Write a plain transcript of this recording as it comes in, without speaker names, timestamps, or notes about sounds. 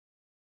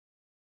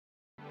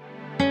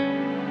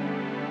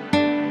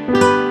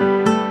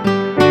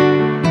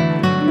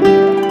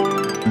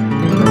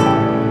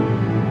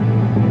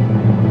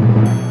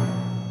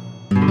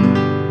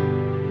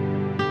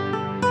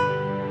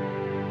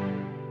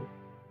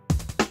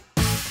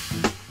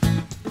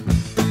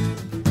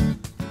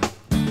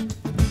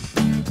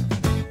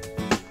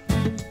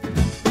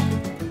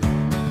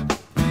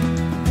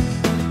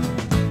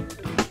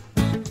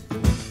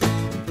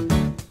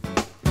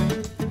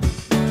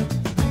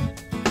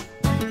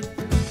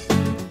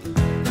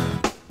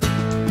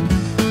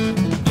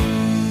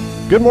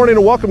Good morning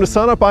and welcome to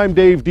SUNUP. I'm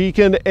Dave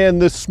Deacon,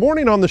 and this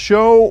morning on the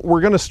show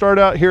we're going to start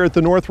out here at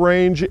the North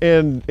Range,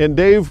 and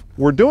Dave,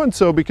 we're doing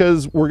so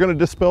because we're going to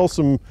dispel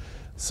some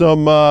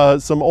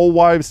old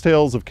wives'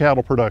 tales of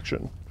cattle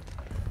production.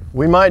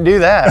 We might do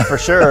that for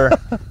sure.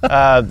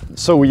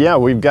 So yeah,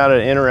 we've got an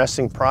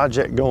interesting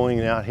project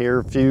going out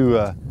here.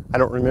 I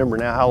don't remember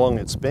now how long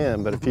it's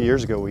been, but a few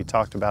years ago we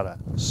talked about a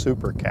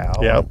super cow.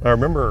 Yeah, I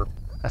remember.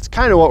 That's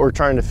kind of what we're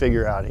trying to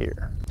figure out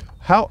here.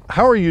 How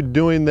are you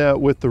doing that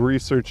with the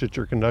research that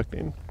you're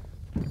conducting?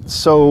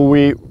 So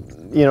we,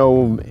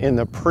 in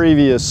the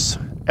previous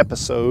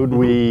episode,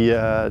 we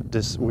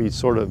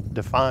sort of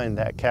defined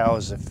that cow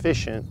as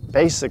efficient,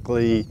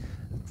 basically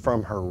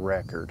from her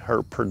record,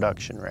 her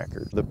production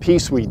record. The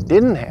piece we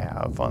didn't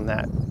have on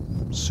that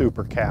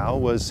super cow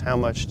was how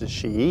much does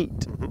she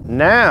eat?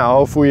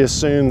 Now, if we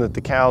assume that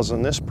the cows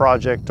on this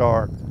project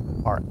are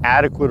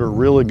adequate or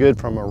really good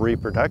from a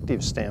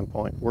reproductive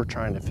standpoint, we're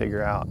trying to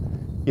figure out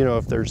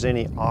if there's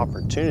any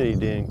opportunity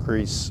to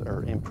increase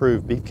or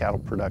improve beef cattle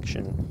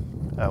production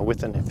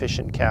with an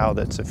efficient cow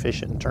that's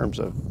efficient in terms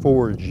of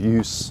forage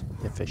use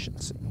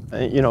efficiency.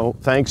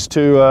 Thanks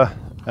to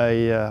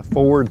a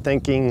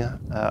forward-thinking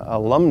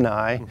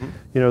alumni,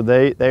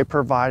 they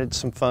provided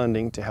some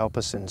funding to help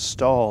us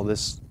install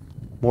this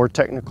more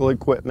technical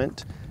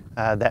equipment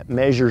that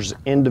measures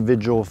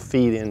individual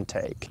feed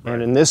intake. Right.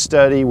 And in this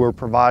study, we're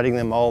providing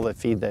them all the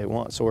feed they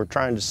want. So we're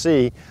trying to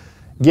see,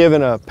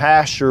 given a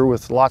pasture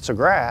with lots of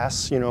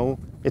grass,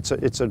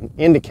 it's an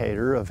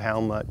indicator of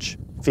how much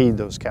feed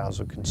those cows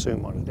would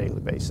consume on a daily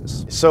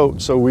basis.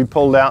 So we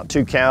pulled out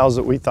 2 cows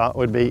that we thought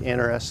would be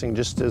interesting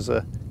just as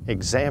an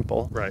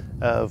example right.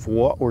 of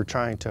what we're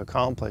trying to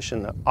accomplish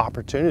and the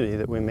opportunity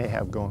that we may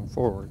have going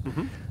forward.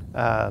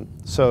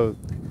 So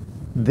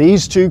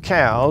these 2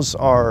 cows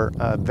are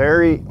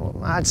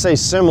I'd say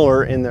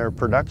similar in their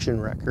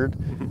production record.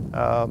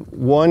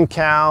 One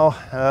cow,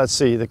 let's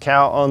see, the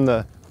cow on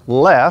the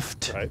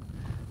left right.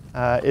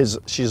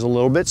 She's a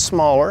little bit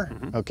smaller,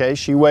 okay?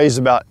 She weighs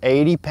about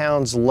 80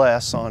 pounds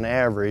less on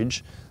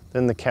average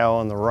than the cow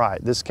on the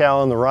right. This cow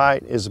on the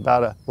right is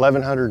about a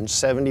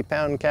 1,170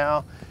 pound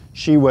cow.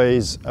 She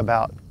weighs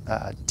about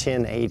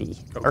 1,080,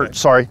 okay. or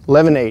sorry,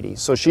 1,180.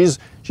 So she's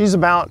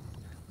about,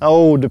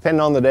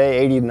 depending on the day,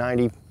 80 to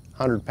 90,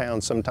 100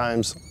 pounds,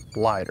 sometimes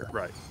lighter.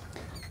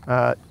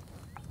 Right.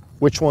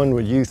 Which one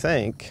would you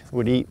think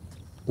would eat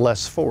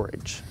less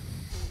forage?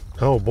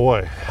 Oh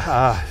boy,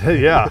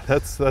 yeah,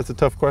 that's a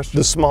tough question.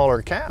 The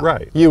smaller cow,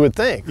 right? You would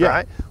think, yeah.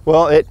 Right?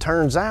 Well, it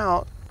turns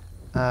out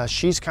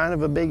she's kind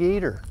of a big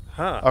eater,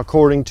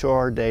 according to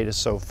our data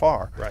so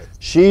far. Right.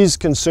 She's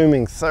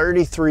consuming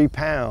 33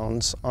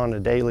 pounds on a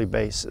daily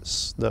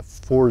basis. The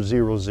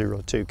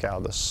 4002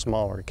 cow, the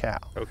smaller cow.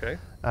 Okay.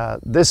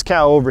 This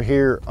cow over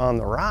here on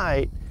the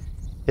right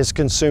is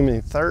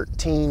consuming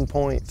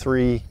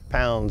 13.3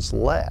 pounds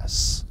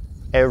less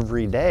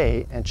every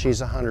day, and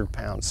she's 100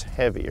 pounds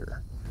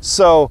heavier.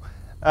 So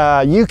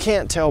you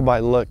can't tell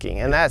by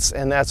looking, and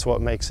that's what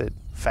makes it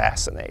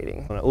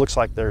fascinating. And it looks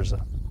like there's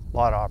a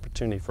lot of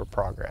opportunity for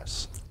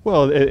progress.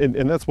 Well,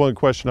 and that's one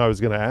question I was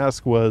going to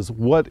ask was,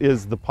 what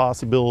is the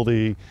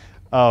possibility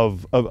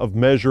of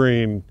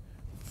measuring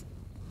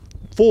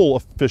full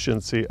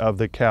efficiency of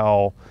the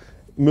cow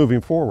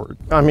moving forward?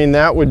 I mean,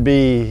 that would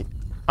be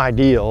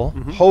ideal.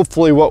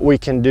 Hopefully what we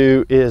can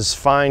do is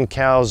find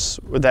cows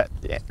that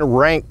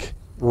rank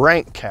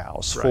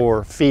cows right.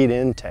 for feed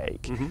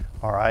intake,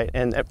 all right,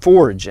 and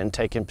forage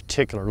intake in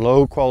particular,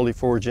 low quality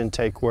forage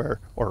intake or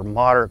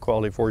moderate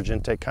quality forage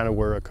intake, kind of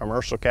where a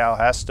commercial cow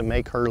has to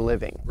make her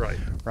living,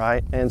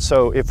 right? And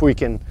so if we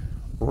can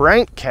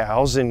rank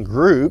cows in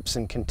groups,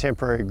 in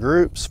contemporary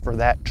groups for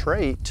that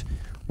trait,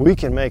 we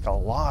can make a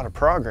lot of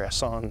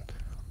progress on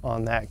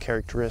that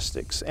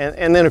characteristics.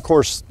 And then of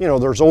course,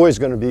 there's always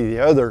going to be the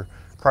other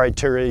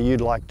criteria you'd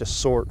like to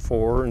sort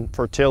for, and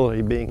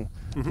fertility being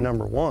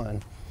number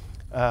one.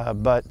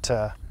 But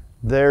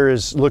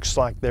looks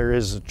like there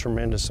is a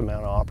tremendous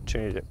amount of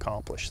opportunity to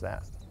accomplish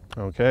that.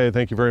 Okay,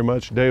 thank you very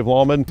much, Dave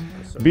Lalman,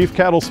 beef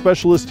cattle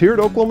specialist here at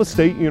Oklahoma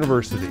State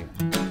University.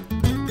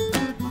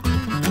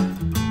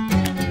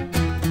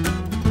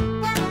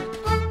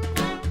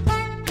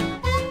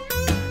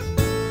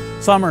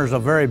 Summer is a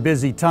very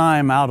busy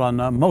time out on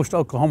most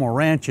Oklahoma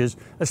ranches,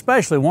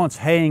 especially once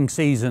haying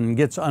season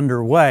gets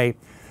underway.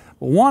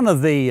 One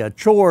of the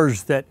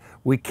chores that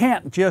we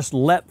can't just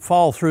let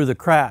fall through the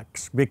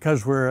cracks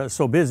because we're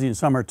so busy in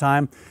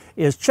summertime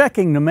is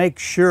checking to make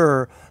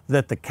sure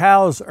that the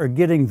cows are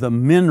getting the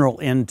mineral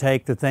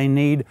intake that they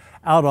need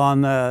out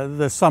on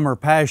the summer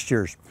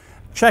pastures.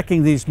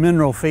 Checking these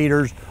mineral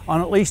feeders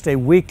on at least a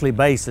weekly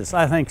basis,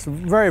 I think, is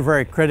very,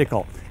 very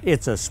critical.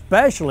 It's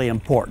especially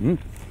important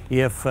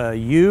if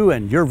you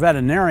and your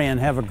veterinarian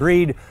have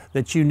agreed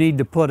that you need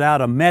to put out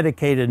a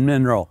medicated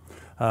mineral.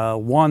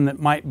 One that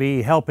might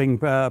be helping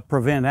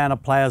prevent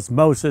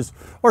anaplasmosis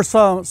or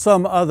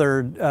some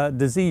other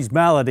disease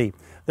malady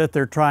that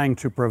they're trying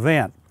to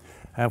prevent.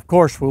 Of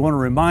course, we want to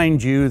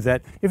remind you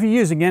that if you're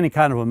using any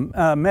kind of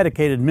a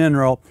medicated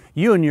mineral,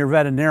 you and your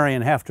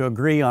veterinarian have to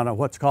agree on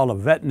what's called a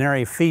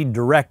veterinary feed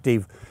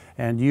directive,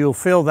 and you'll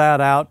fill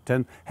that out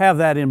and have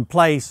that in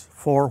place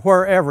for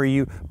wherever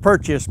you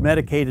purchase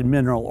medicated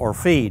mineral or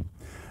feed.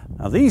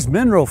 Now, these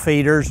mineral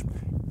feeders,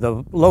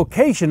 the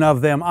location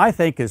of them, I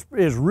think, is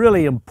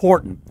really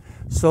important,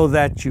 so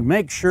that you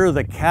make sure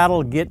the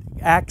cattle get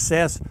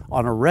access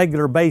on a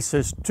regular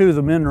basis to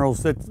the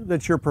minerals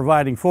that you're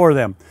providing for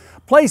them.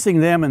 Placing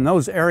them in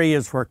those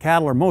areas where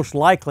cattle are most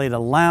likely to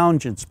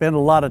lounge and spend a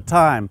lot of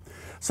time,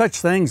 such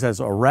things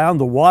as around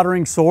the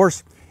watering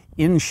source,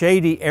 in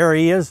shady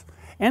areas,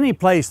 any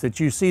place that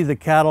you see the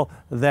cattle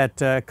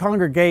that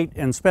congregate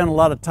and spend a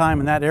lot of time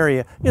in that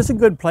area is a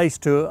good place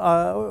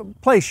to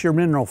place your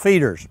mineral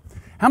feeders.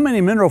 How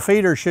many mineral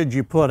feeders should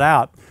you put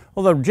out?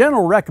 Well, the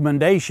general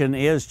recommendation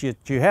is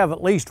that you have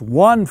at least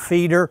one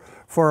feeder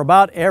for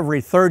about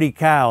every 30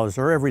 cows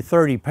or every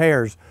 30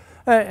 pairs.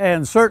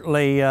 And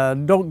certainly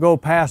don't go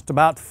past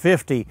about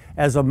 50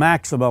 as a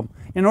maximum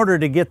in order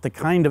to get the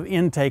kind of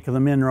intake of the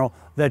mineral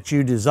that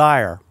you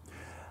desire.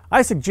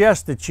 I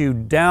suggest that you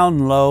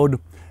download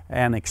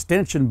an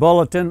extension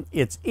bulletin.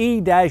 It's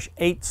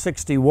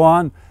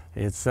E-861.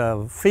 It's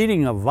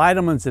feeding of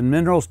vitamins and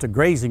minerals to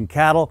grazing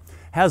cattle.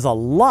 Has a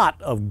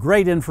lot of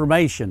great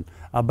information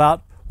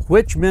about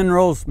which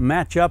minerals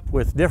match up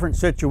with different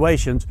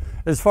situations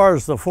as far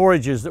as the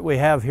forages that we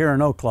have here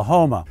in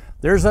Oklahoma.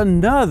 There's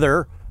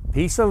another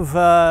piece of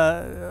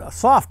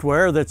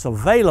software that's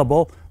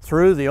available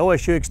through the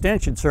OSU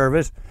Extension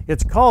Service.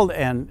 It's called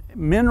a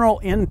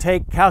mineral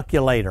intake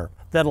calculator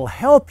that'll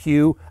help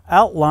you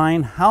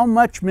outline how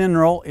much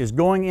mineral is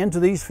going into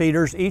these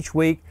feeders each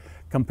week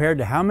compared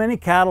to how many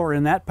cattle are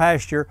in that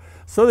pasture,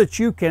 so that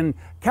you can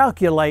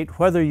calculate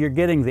whether you're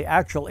getting the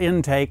actual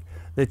intake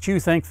that you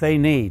think they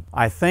need.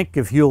 I think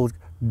if you'll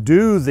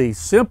do the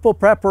simple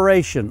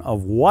preparation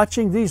of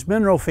watching these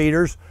mineral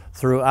feeders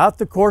throughout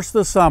the course of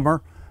the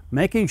summer,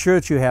 making sure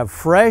that you have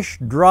fresh,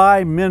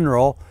 dry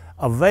mineral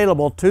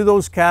available to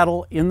those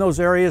cattle in those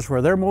areas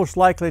where they're most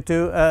likely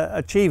to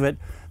achieve it,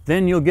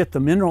 then you'll get the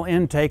mineral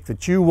intake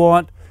that you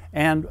want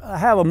and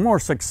have a more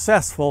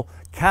successful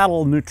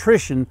cattle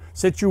nutrition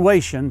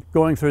situation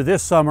going through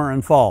this summer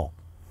and fall.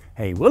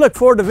 Hey, we'll look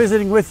forward to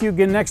visiting with you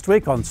again next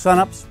week on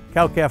SUNUP's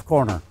Cow-Calf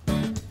Corner.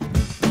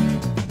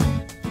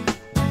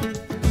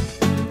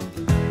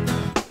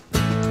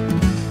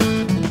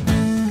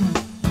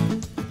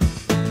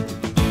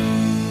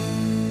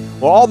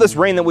 Well, all this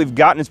rain that we've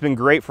gotten has been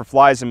great for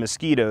flies and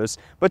mosquitoes.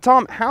 But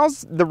Tom,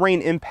 how's the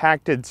rain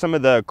impacted some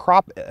of the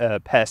crop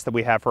pests that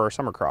we have for our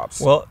summer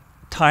crops? Well,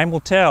 time will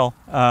tell.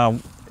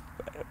 I'm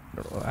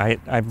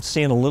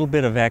seeing a little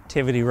bit of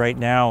activity right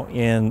now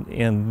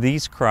in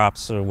these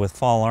crops with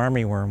fall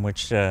armyworm,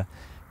 which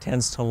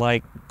tends to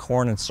like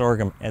corn and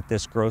sorghum at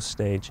this growth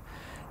stage.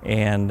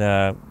 And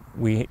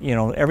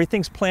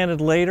everything's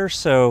planted later,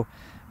 so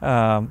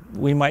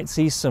we might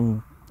see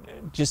some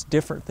just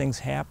different things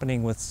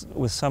happening with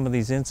some of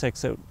these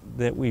insects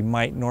that we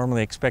might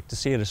normally expect to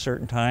see at a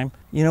certain time.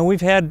 You know,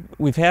 we've had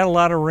a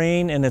lot of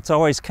rain, and it's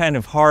always kind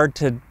of hard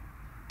to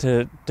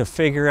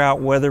figure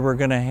out whether we're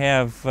going to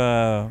have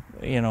a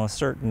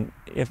certain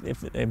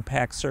if it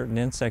impacts certain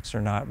insects or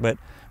not. But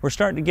we're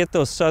starting to get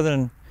those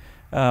southern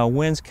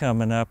winds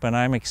coming up, and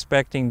I'm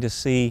expecting to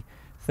see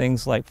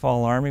things like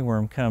fall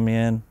armyworm come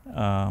in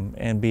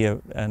and be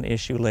an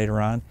issue later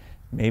on.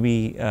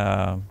 Maybe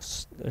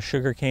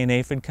sugarcane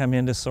aphid come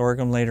into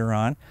sorghum later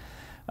on.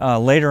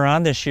 Later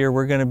on this year,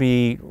 we're going to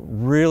be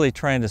really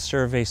trying to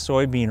survey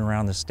soybean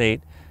around the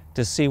state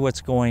to see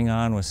what's going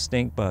on with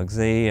stink bugs.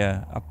 They,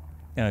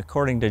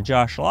 according to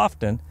Josh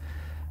Lofton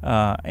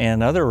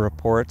and other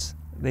reports,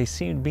 they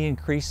seem to be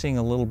increasing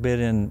a little bit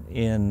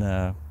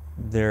in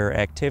their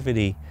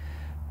activity,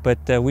 but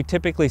we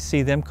typically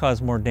see them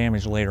cause more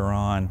damage later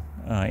on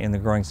in the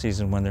growing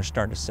season when they're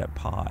starting to set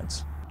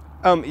pods.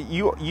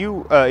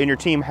 You and your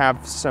team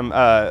have some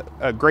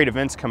great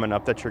events coming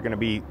up that you're going to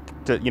be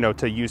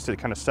to use to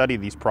kind of study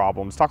these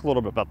problems. Talk a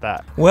little bit about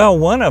that. Well,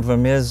 one of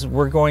them is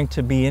we're going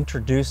to be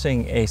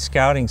introducing a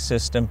scouting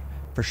system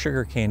for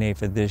sugarcane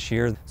aphid this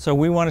year. So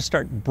we want to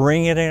start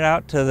bringing it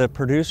out to the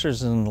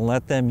producers and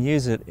let them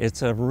use it.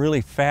 It's a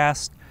really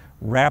fast,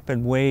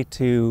 rapid way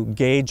to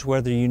gauge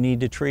whether you need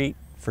to treat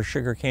for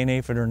sugarcane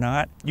aphid or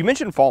not. You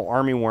mentioned fall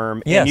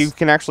armyworm, yes. And you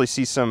can actually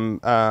see some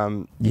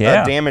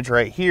damage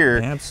right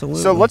here.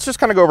 Absolutely. So let's just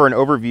kind of go over an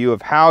overview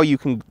of how you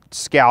can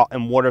scout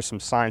and what are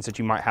some signs that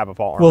you might have a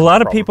fall armyworm. Well, a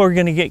lot of people are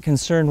going to get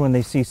concerned when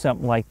they see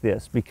something like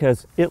this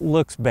because it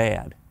looks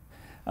bad.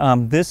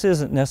 This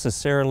isn't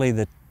necessarily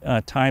the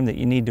time that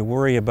you need to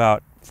worry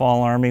about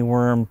fall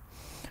armyworm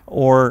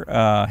or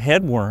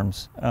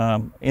headworms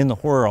in the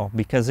whorl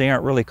because they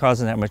aren't really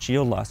causing that much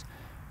yield loss.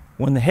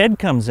 When the head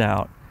comes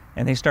out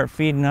and they start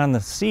feeding on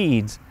the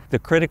seeds, the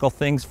critical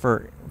things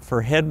for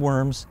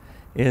headworms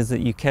is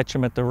that you catch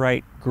them at the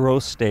right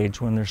growth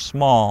stage when they're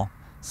small,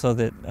 so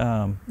that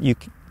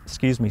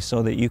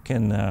you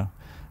can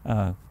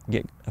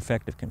get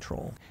effective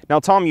control. Now,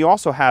 Tom, you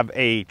also have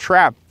a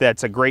trap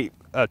that's a great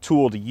a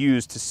tool to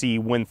use to see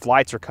when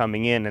flights are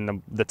coming in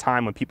and the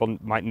time when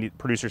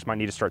producers might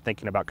need to start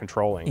thinking about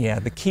controlling. Yeah,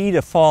 the key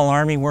to fall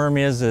armyworm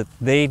is that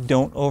they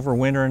don't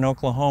overwinter in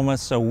Oklahoma,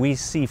 so we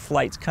see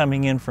flights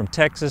coming in from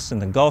Texas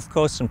and the Gulf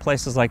Coast and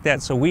places like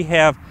that. So we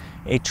have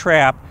a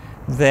trap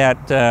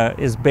that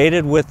is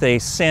baited with a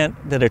scent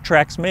that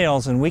attracts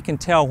males, and we can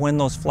tell when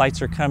those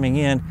flights are coming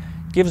in.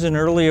 Gives an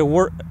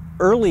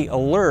early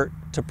alert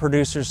to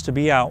producers to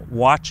be out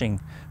watching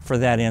for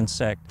that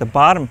insect. The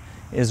bottom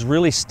is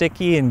really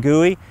sticky and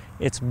gooey.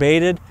 It's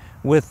baited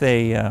with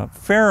a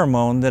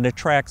pheromone that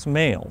attracts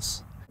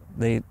males.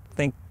 They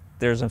think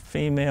there's a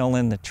female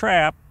in the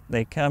trap,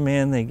 they come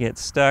in, they get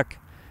stuck,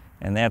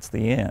 and that's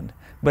the end.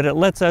 But it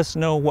lets us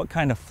know what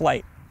kind of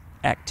flight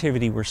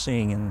activity we're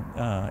seeing in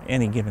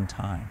any given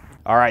time.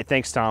 All right,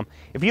 thanks, Tom.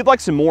 If you'd like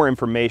some more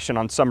information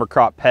on summer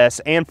crop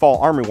pests and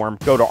fall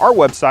armyworm, go to our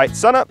website,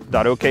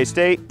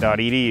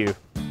 sunup.okstate.edu.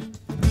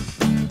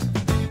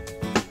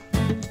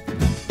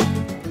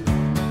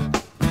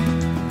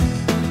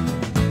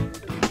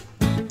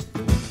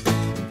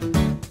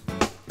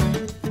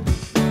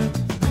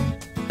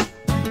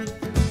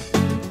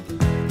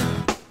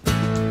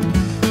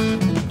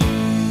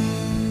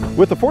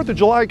 With the 4th of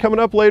July coming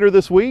up later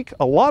this week,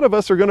 a lot of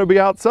us are going to be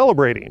out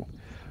celebrating.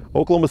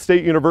 Oklahoma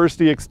State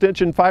University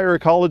Extension fire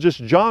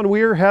ecologist John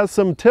Weir has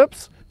some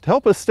tips to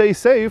help us stay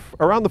safe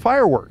around the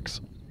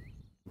fireworks.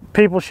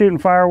 People shooting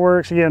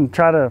fireworks, again,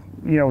 try to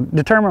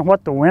determine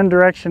what the wind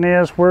direction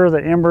is, where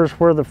the embers,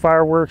 where the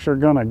fireworks are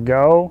going to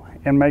go,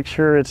 and make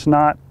sure it's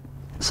not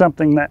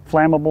something that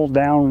flammable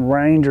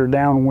downrange or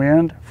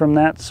downwind from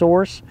that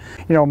source.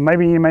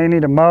 Maybe you may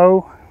need to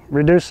mow,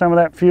 reduce some of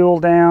that fuel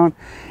down.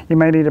 You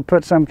may need to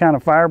put some kind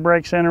of fire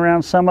breaks in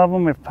around some of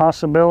them, if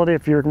possibility,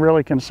 if you're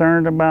really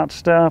concerned about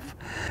stuff.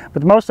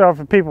 But most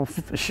often people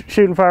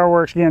shooting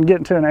fireworks, again, get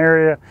into an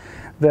area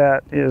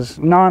that is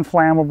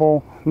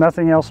non-flammable,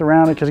 nothing else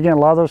around it, because again, a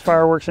lot of those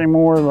fireworks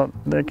anymore,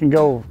 they can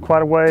go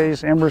quite a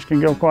ways, embers can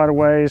go quite a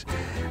ways,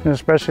 and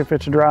especially if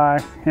it's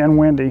dry and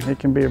windy, it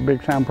can be a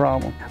big time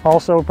problem.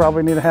 Also,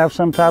 probably need to have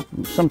some type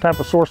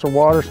of source of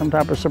water, some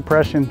type of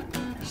suppression,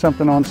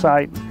 something on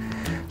site,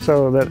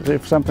 so that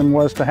if something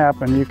was to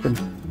happen, you can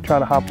try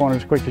to hop on it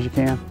as quick as you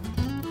can.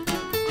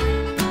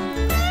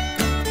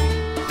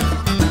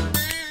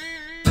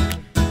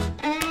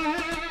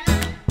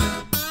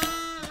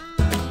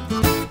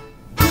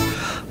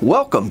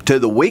 Welcome to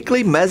the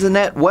weekly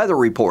Mesonet weather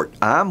report.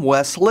 I'm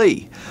Wes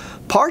Lee.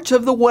 Parts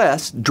of the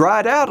west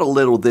dried out a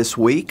little this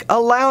week,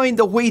 allowing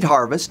the wheat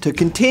harvest to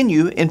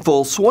continue in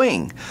full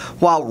swing,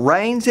 while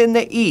rains in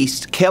the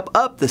east kept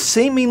up the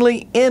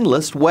seemingly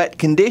endless wet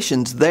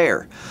conditions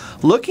there.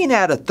 Looking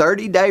at a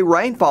 30-day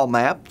rainfall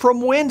map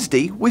from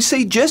Wednesday, we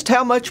see just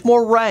how much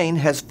more rain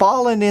has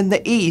fallen in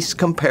the east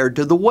compared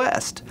to the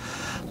west.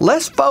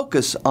 Let's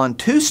focus on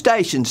two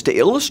stations to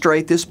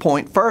illustrate this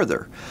point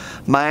further.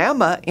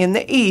 Miami in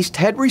the east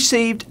had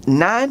received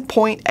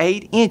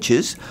 9.8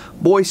 inches.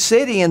 Boise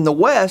City in the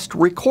west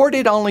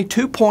recorded only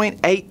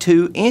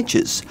 2.82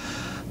 inches.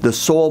 The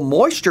soil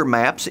moisture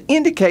maps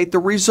indicate the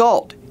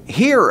result.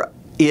 Here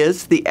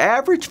is the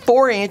average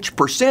 4-inch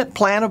 %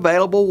 plant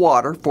available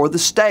water for the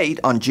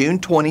state on June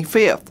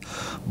 25th.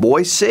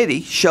 Boise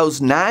City shows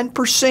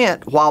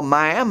 9%, while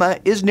Miami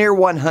is near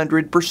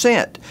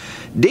 100%.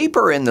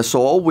 Deeper in the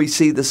soil, we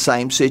see the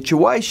same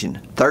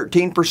situation,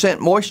 13%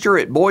 moisture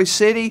at Boise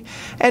City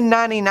and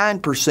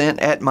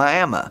 99% at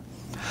Miami.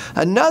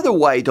 Another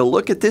way to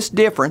look at this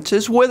difference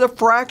is with a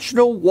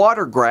fractional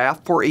water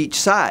graph for each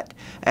site.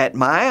 At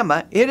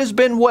Miami, it has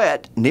been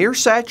wet near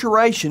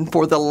saturation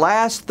for the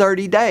last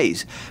 30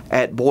 days.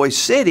 At Boise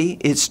City,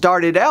 it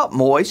started out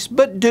moist,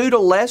 but due to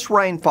less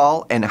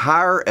rainfall and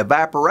higher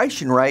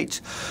evaporation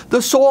rates,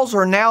 the soils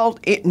are now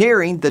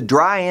nearing the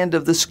dry end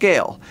of the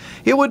scale.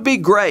 It would be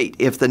great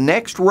if the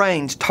next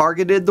rains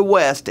targeted the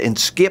west and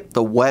skipped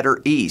the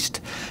wetter east.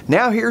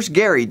 Now here's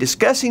Gary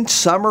discussing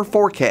summer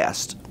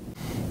forecasts.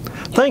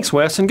 Thanks,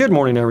 Wes, and good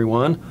morning,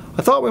 everyone.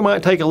 I thought we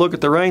might take a look at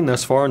the rain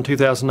thus far in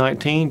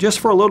 2019, just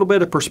for a little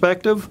bit of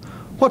perspective,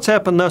 what's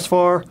happened thus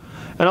far,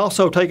 and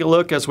also take a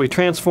look as we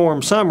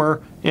transform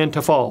summer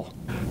into fall.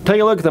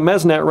 Take a look at the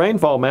Mesonet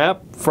rainfall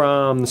map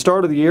from the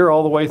start of the year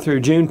all the way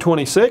through June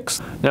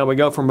 26th. Now we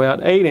go from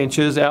about 8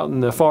 inches out in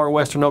the far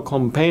western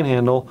Oklahoma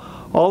Panhandle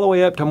all the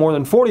way up to more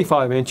than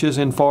 45 inches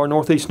in far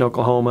northeastern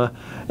Oklahoma,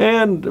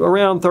 and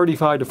around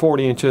 35 to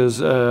 40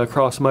 inches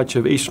across much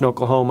of eastern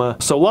Oklahoma.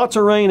 So lots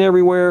of rain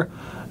everywhere,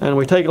 and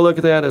we take a look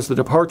at that as the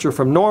departure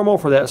from normal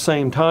for that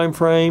same time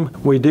frame.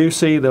 We do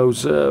see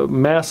those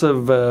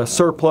massive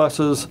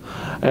surpluses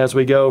as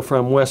we go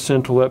from west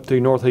central up through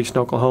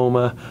northeastern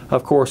Oklahoma,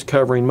 of course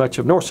covering much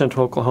of north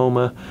central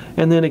Oklahoma,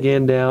 and then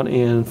again down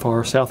in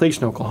far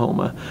southeastern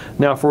Oklahoma.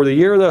 Now for the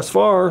year thus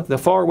far, the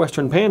far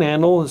western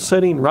panhandle is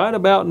sitting right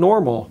about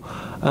normal.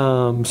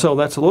 So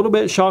that's a little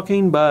bit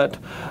shocking, but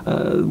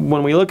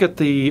when we look at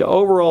the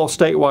overall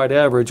statewide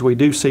average, we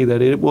do see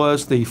that it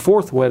was the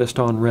 4th wettest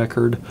on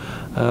record,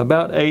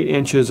 about 8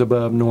 inches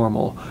above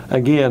normal.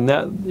 Again,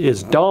 that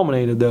is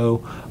dominated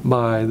though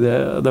by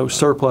those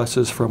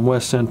surpluses from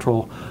west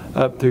central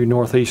up through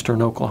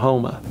northeastern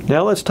Oklahoma.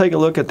 Now let's take a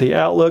look at the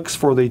outlooks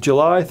for the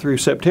July through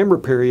September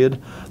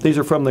period. These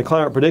are from the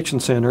Climate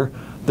Prediction Center.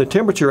 The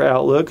temperature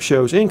outlook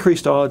shows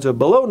increased odds of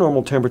below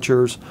normal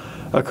temperatures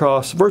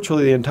across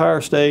virtually the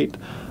entire state,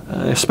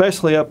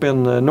 especially up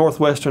in the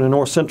northwestern and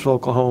north central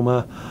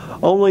Oklahoma.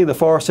 Only the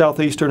far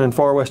southeastern and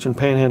far western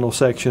panhandle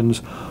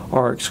sections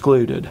are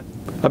excluded.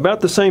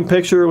 About the same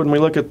picture when we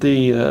look at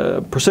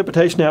the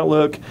precipitation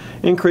outlook,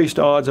 increased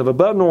odds of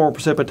above normal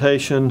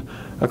precipitation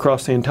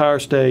across the entire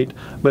state,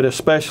 but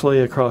especially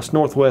across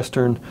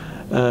northwestern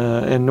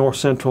and north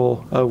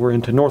central over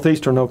into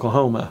northeastern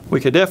Oklahoma. We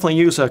could definitely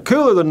use a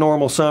cooler than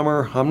normal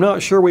summer. I'm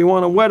not sure we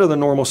want a wetter than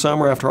normal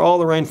summer after all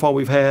the rainfall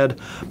we've had,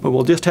 but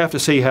we'll just have to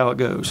see how it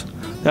goes.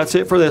 That's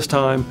it for this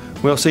time.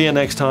 We'll see you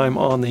next time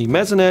on the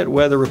Mesonet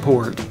Weather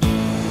Report.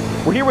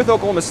 We're here with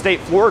Oklahoma State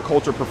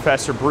floriculture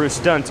professor Bruce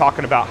Dunn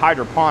talking about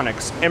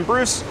hydroponics. And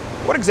Bruce,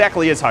 what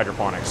exactly is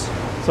hydroponics?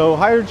 So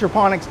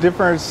hydroponics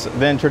differs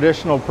than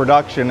traditional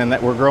production in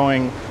that we're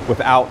growing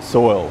without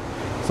soil.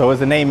 So as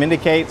the name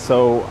indicates,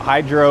 so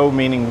hydro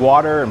meaning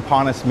water and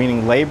ponis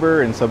meaning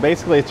labor, and so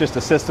basically it's just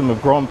a system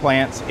of growing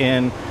plants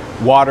in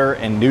water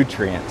and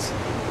nutrients.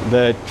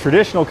 The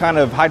traditional kind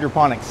of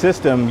hydroponic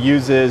system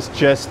uses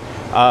just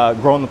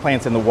growing the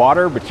plants in the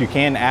water, but you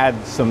can add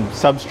some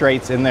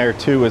substrates in there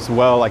too as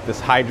well, like this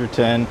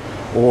hydroton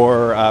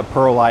or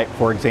perlite,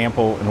 for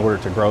example, in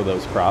order to grow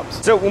those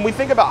crops. So when we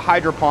think about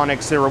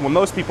hydroponics, or when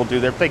most people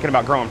do, they're thinking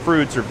about growing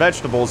fruits or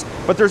vegetables,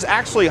 but there's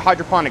actually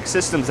hydroponic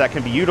systems that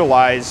can be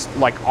utilized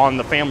like on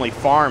the family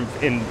farm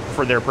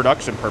for their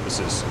production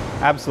purposes.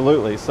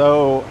 Absolutely.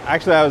 So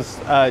actually I was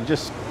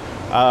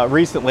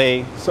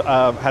recently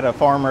had a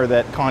farmer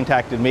that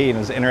contacted me and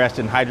was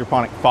interested in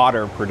hydroponic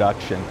fodder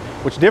production,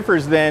 which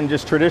differs than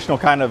just traditional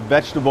kind of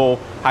vegetable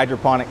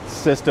hydroponic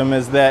system.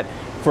 Is that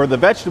for the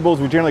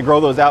vegetables, we generally grow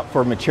those out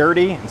for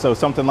maturity, and so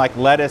something like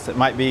lettuce, it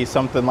might be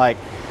something like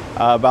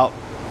about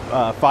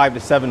 5 to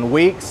 7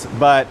 weeks,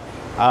 but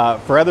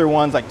for other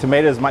ones like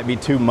tomatoes might be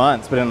 2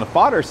 months. But in the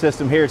fodder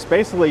system here, it's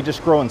basically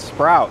just growing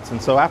sprouts, and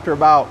so after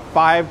about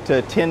 5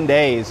 to 10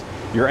 days,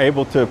 you're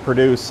able to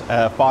produce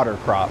a fodder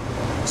crop.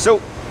 So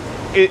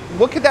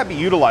what could that be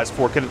utilized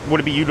for? Would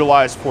it be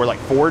utilized for like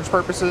forage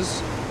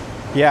purposes?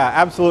 Yeah,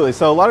 absolutely.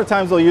 So a lot of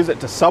times they'll use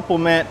it to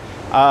supplement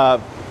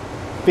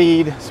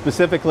feed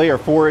specifically or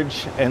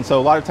forage, and so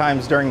a lot of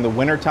times during the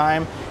winter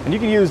time, and you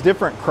can use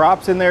different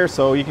crops in there.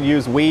 So you can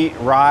use wheat,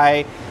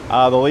 rye,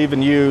 they'll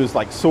even use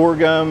like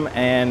sorghum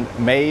and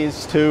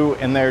maize too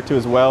in there too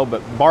as well,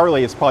 but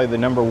barley is probably the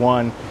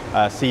 #1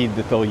 seed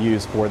that they'll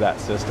use for that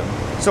system.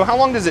 So how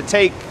long does it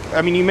take?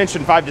 I mean, you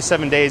mentioned 5 to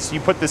 7 days. You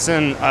put this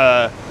in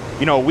a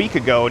week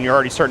ago and you're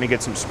already starting to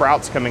get some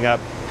sprouts coming up.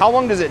 How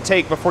long does it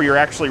take before you're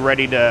actually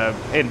ready to,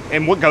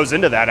 and what goes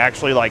into that,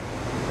 actually like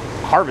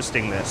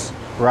harvesting this?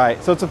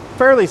 Right, so it's a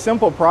fairly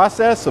simple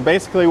process. So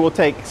basically we'll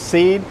take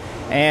seed,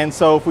 and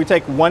so if we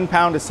take 1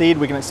 pound of seed,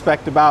 we can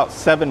expect about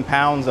 7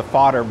 pounds of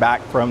fodder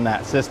back from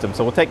that system.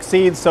 So we'll take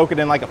seeds, soak it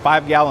in like a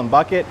 5-gallon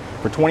bucket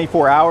for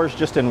 24 hours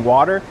just in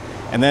water,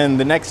 and then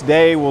the next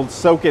day we'll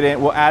soak it in,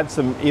 we'll add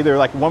some either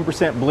like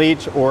 1%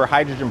 bleach or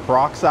hydrogen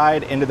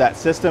peroxide into that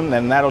system,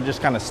 then that'll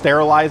just kind of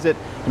sterilize it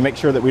and make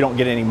sure that we don't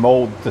get any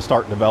mold to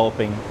start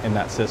developing in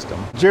that system.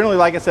 Generally,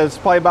 like I said, it's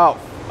probably about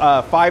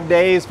 5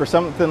 days for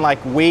something like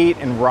wheat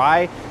and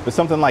rye, but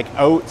something like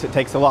oats, it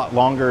takes a lot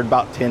longer,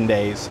 about 10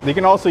 days. You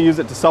can also use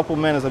it to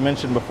supplement, as I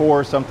mentioned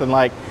before, something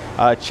like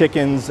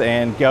chickens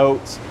and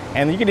goats,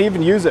 and you can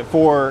even use it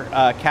for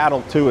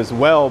cattle too as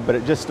well, but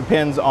it just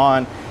depends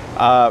on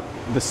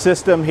the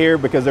system here,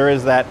 because there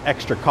is that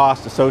extra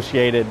cost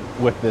associated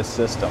with this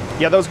system.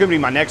 Yeah, that was going to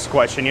be my next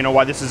question. You know,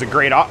 why this is it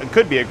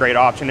could be a great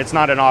option. It's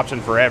not an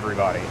option for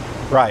everybody.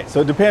 Right,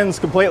 so it depends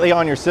completely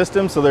on your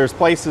system. So there's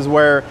places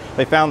where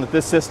they found that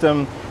this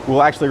system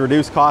will actually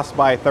reduce costs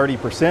by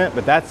 30%,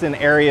 but that's in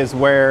areas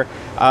where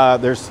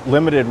there's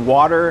limited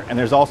water and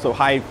there's also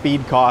high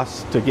feed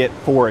costs to get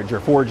forage, or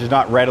forage is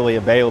not readily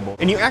available.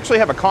 And you actually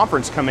have a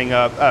conference coming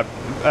up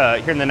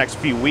here in the next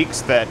few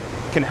weeks that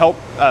can help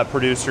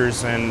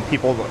producers and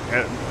people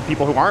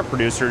who aren't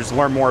producers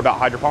learn more about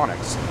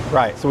hydroponics.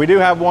 Right, so we do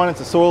have one. It's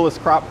a Soilless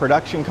Crop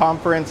Production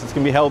Conference. It's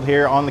going to be held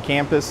here on the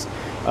campus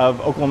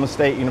of Oklahoma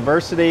State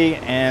University,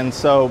 and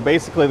so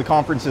basically the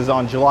conference is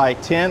on July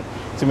 10th. It's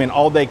going to be an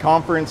all-day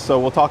conference, so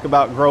we'll talk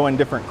about growing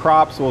different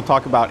crops, we'll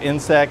talk about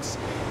insects,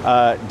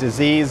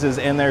 diseases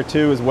in there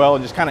too as well,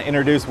 and just kind of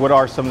introduce what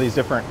are some of these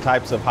different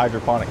types of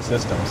hydroponic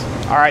systems.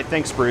 All right,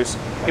 thanks Bruce.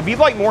 If you'd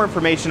like more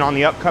information on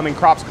the upcoming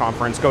crops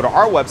conference, go to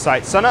our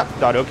website,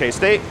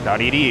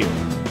 sunup.okstate.edu.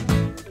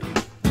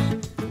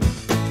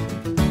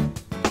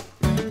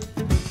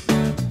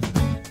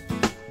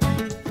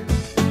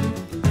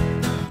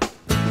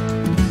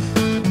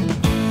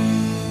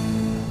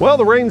 Well,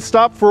 the rain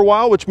stopped for a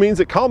while, which means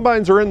that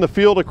combines are in the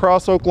field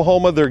across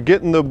Oklahoma. They're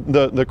getting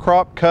the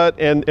crop cut,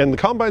 and the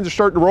combines are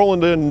starting to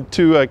roll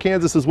into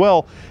Kansas as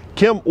well.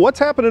 Kim, what's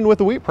happening with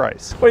the wheat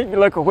price? Well, if you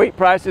look at wheat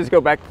prices, go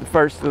back to the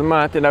first of the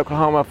month in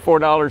Oklahoma,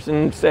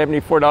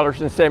 $4.70,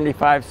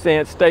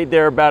 $4.75, stayed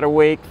there about a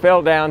week,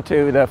 fell down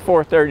to the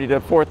 $4.30 to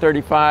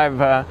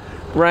 $4.35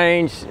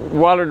 range,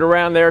 wallowed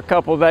around there a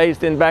couple of days,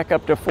 then back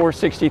up to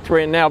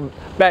 $4.63, and now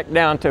back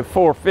down to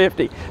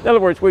 $4.50. In other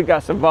words, we've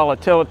got some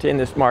volatility in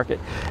this market.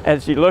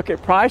 As you look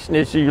at price and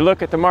as you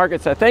look at the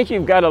markets, I think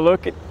you've got to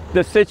look at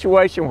the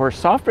situation where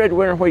soft red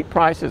winter wheat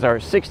prices are a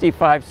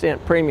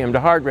 65-cent premium to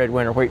hard red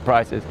winter wheat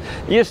prices.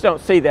 You just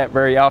don't see that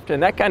very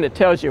often. That kind of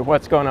tells you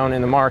what's going on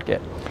in the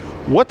market.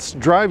 What's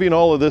driving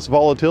all of this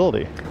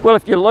volatility? Well,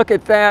 if you look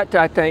at that,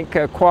 I think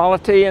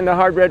quality in the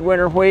hard red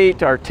winter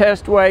wheat, our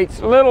test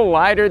weights, a little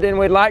lighter than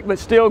we'd like, but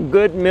still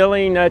good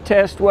milling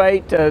test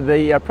weight.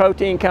 The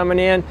protein coming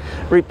in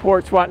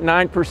reports, what,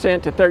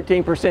 9% to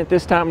 13%.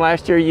 This time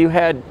last year you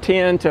had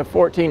 10 to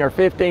 14 or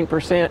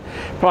 15%,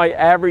 probably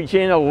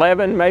averaging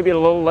 11, maybe a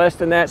little less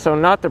than that, so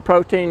not the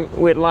protein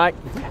we'd like.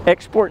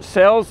 Export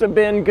sales have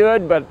been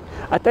good, but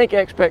I think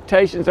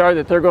expectations are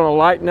that they're going to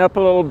lighten up a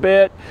little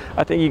bit.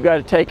 I think you've got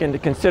to take into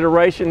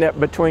consideration that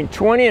between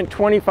 20 and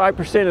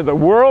 25% of the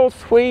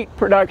world's wheat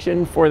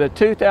production for the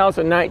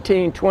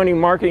 2019-20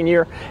 marketing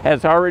year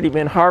has already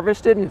been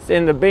harvested and it's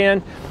in the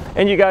bin,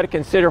 and you got to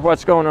consider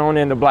what's going on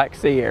in the Black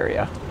Sea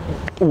area.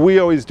 We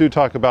always do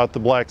talk about the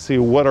Black Sea.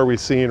 What are we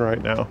seeing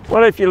right now?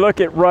 Well, if you look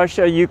at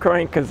Russia,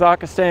 Ukraine,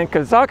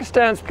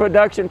 Kazakhstan's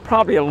production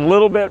probably a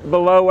little bit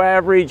below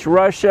average.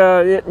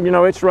 Russia,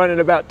 it's running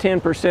about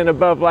 10%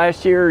 above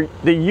last year.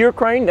 The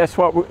Ukraine, that's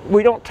what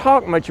we don't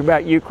talk much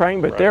about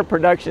Ukraine, but their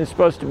production is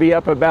supposed to be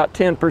up about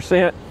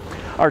 10%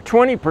 or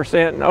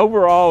 20%, and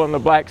overall in the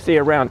Black Sea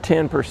around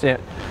 10%.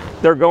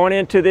 They're going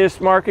into this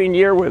marketing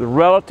year with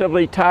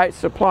relatively tight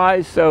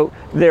supplies, so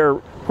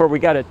where we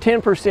got a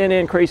 10%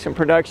 increase in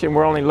production,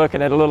 we're only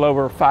looking at a little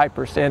over a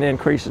 5%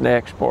 increase in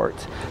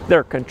exports.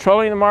 They're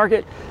controlling the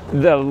market.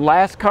 The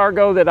last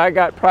cargo that I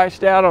got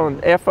priced out on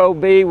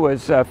FOB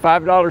was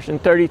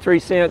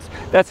 $5.33.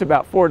 That's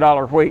about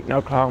 $4 wheat in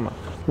Oklahoma.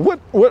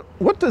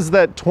 What does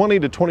that 20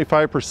 to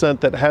 25%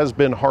 that has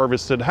been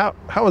harvested,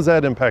 how is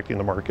that impacting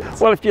the market?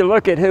 Well, if you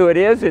look at who it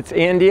is, it's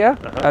India.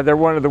 They're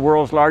one of the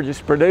world's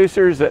largest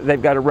producers.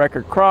 They've got a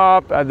record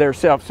crop. They're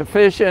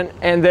self-sufficient,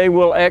 and they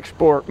will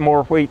export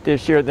more wheat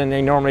this year than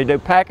they normally do.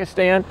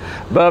 Pakistan,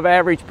 above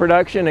average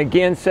production,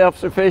 again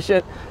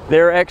self-sufficient.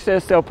 Their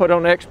excess they'll put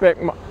on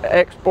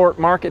export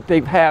market.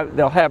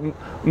 They'll have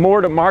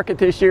more to market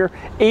this year.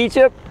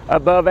 Egypt,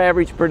 above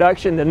average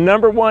production, the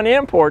 #1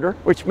 importer,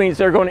 which means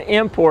they're going to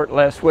import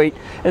less wheat.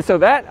 And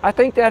so I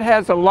think that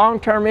has a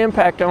long-term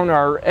impact on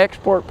our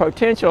export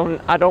potential,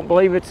 and I don't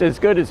believe it's as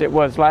good as it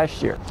was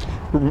last year.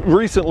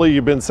 Recently,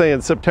 you've been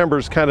saying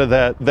September's kind of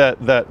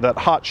that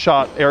hot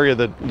shot area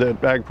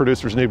that ag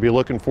producers need to be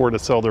looking for to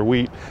sell their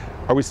wheat.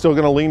 Are we still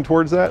going to lean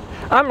towards that?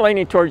 I'm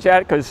leaning towards that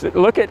because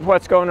look at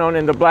what's going on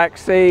in the Black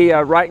Sea.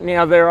 Right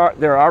now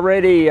they're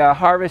already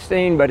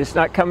harvesting, but it's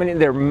not coming in.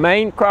 Their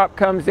main crop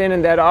comes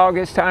in that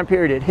August time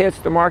period. It hits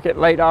the market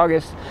late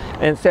August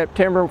and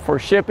September for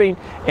shipping,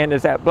 and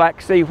as that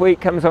Black Sea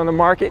wheat comes on the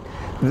market,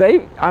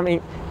 they've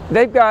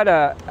got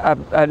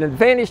an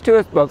advantage to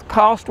us both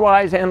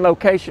cost-wise and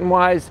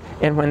location-wise,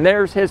 and when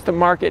theirs hits the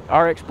market,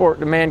 our export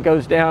demand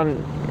goes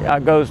down,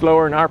 goes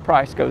lower, and our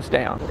price goes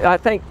down. I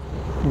think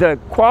the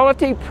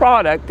quality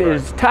product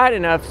is tight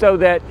enough so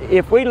that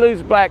if we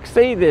lose Black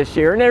Sea this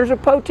year, and there's a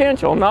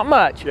potential, not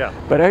much,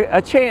 but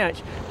a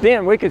chance,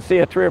 then we could see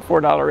a $3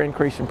 or $4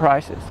 increase in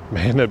prices.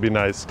 Man, that'd be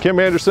nice. Kim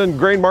Anderson,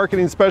 Grain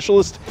Marketing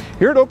Specialist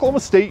here at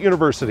Oklahoma State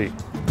University.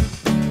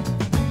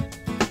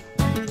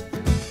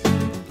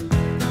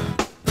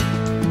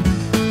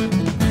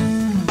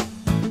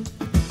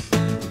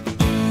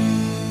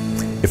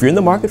 If you're in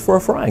the market for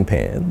a frying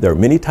pan, there are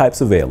many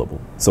types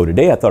available. So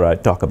today I thought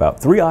I'd talk about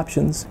 3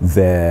 options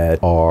that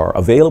are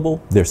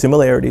available, their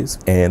similarities,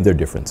 and their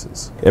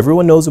differences.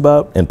 Everyone knows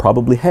about and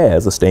probably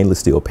has a stainless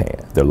steel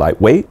pan. They're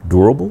lightweight,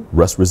 durable,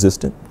 rust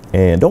resistant,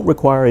 and don't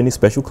require any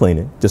special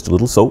cleaning, just a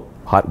little soap,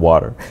 hot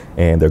water,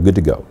 and they're good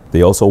to go.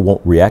 They also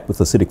won't react with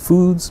acidic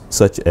foods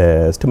such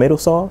as tomato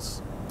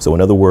sauce. So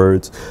in other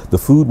words, the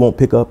food won't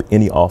pick up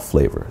any off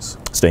flavors.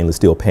 Stainless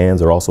steel pans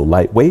are also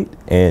lightweight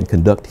and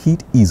conduct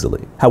heat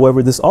easily.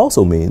 However, this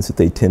also means that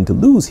they tend to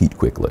lose heat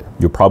quickly.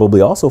 You're probably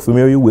also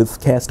familiar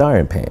with cast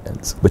iron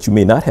pans, but you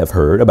may not have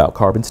heard about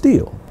carbon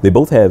steel. They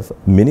both have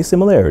many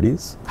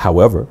similarities.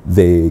 However,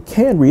 they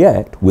can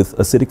react with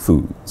acidic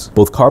foods.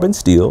 Both carbon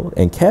steel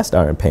and cast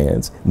iron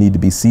pans need to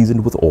be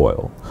seasoned with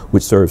oil,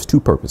 which serves 2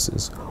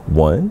 purposes.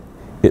 One,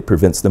 it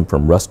prevents them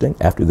from rusting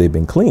after they've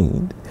been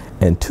cleaned,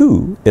 And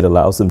 2, it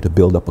allows them to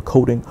build up a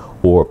coating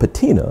or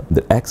patina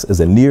that acts as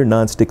a near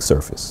non-stick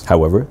surface.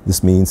 However,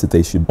 this means that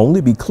they should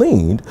only be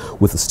cleaned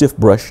with a stiff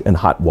brush and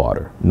hot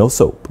water, no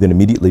soap, then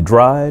immediately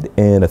dried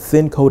and a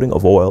thin coating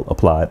of oil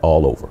applied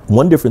all over.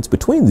 One difference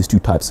between these two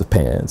types of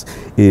pans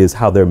is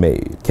how they're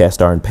made.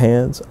 Cast iron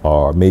pans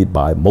are made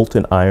by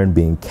molten iron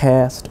being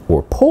cast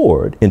or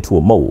poured into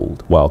a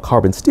mold, while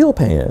carbon steel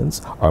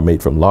pans are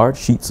made from large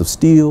sheets of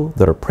steel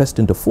that are pressed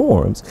into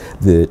forms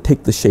that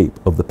take the shape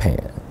of the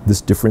pan.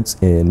 This difference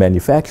in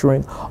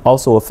manufacturing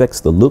also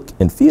affects the look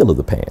and feel of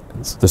the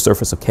pans. The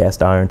surface of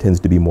cast iron tends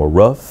to be more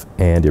rough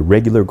and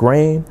irregular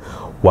grain,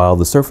 while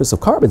the surface of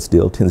carbon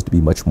steel tends to be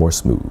much more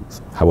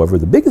smooth. However,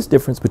 the biggest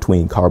difference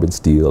between carbon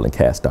steel and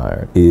cast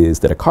iron is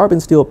that a carbon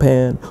steel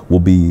pan will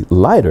be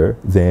lighter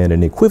than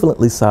an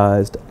equivalently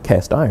sized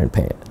cast iron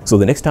pan. So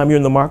the next time you're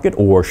in the market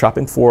or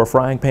shopping for a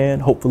frying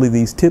pan, hopefully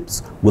these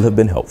tips will have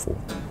been helpful.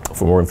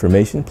 For more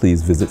information,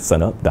 please visit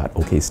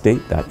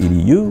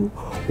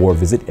sunup.okstate.edu or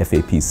visit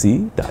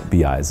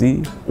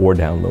fapc.biz or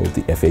download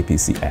the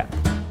FAPC app.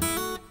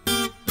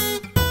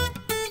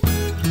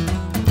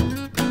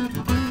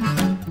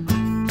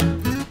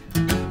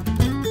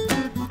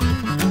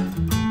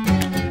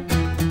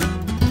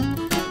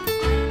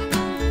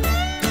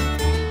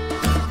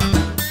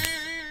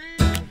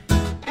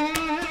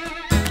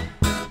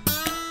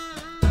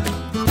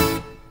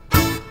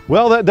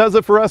 Well, that does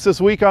it for us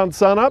this week on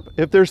SUNUP.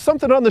 If there's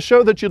something on the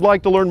show that you'd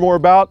like to learn more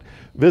about,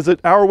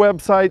 visit our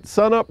website,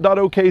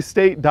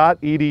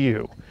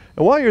 sunup.okstate.edu.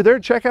 And while you're there,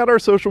 check out our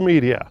social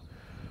media.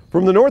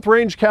 From the North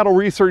Range Cattle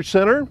Research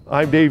Center,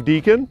 I'm Dave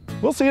Deacon.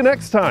 We'll see you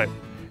next time.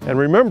 And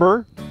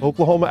remember,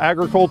 Oklahoma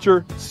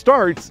agriculture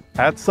starts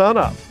at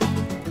SUNUP.